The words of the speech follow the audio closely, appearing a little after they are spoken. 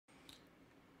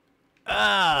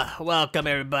Welcome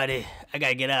everybody. I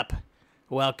gotta get up.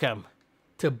 Welcome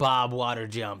to Bob Water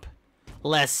Jump.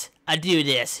 Let's do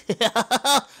this.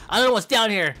 I don't know what's down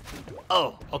here.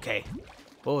 Oh, okay.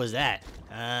 What was that?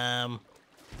 All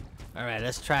right,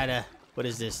 let's try to. What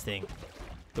is this thing?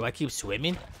 Do I keep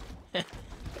swimming?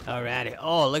 Alrighty.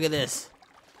 Oh, look at this.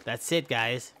 That's it,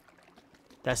 guys.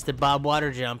 That's the Bob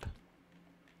Water Jump.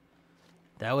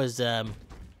 That was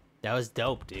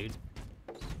dope, dude.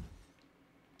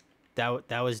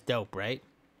 That was dope, right?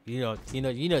 You know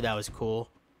that was cool.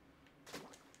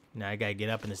 Now I gotta get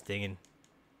up in this thing and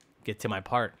get to my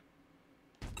part.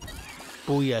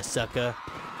 Booyah, sucker.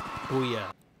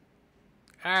 Booyah.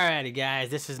 Alrighty, guys.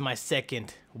 This is my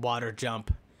second water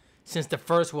jump. Since the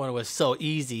first one was so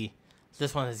easy,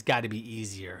 this one has got to be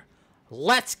easier.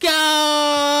 Let's go!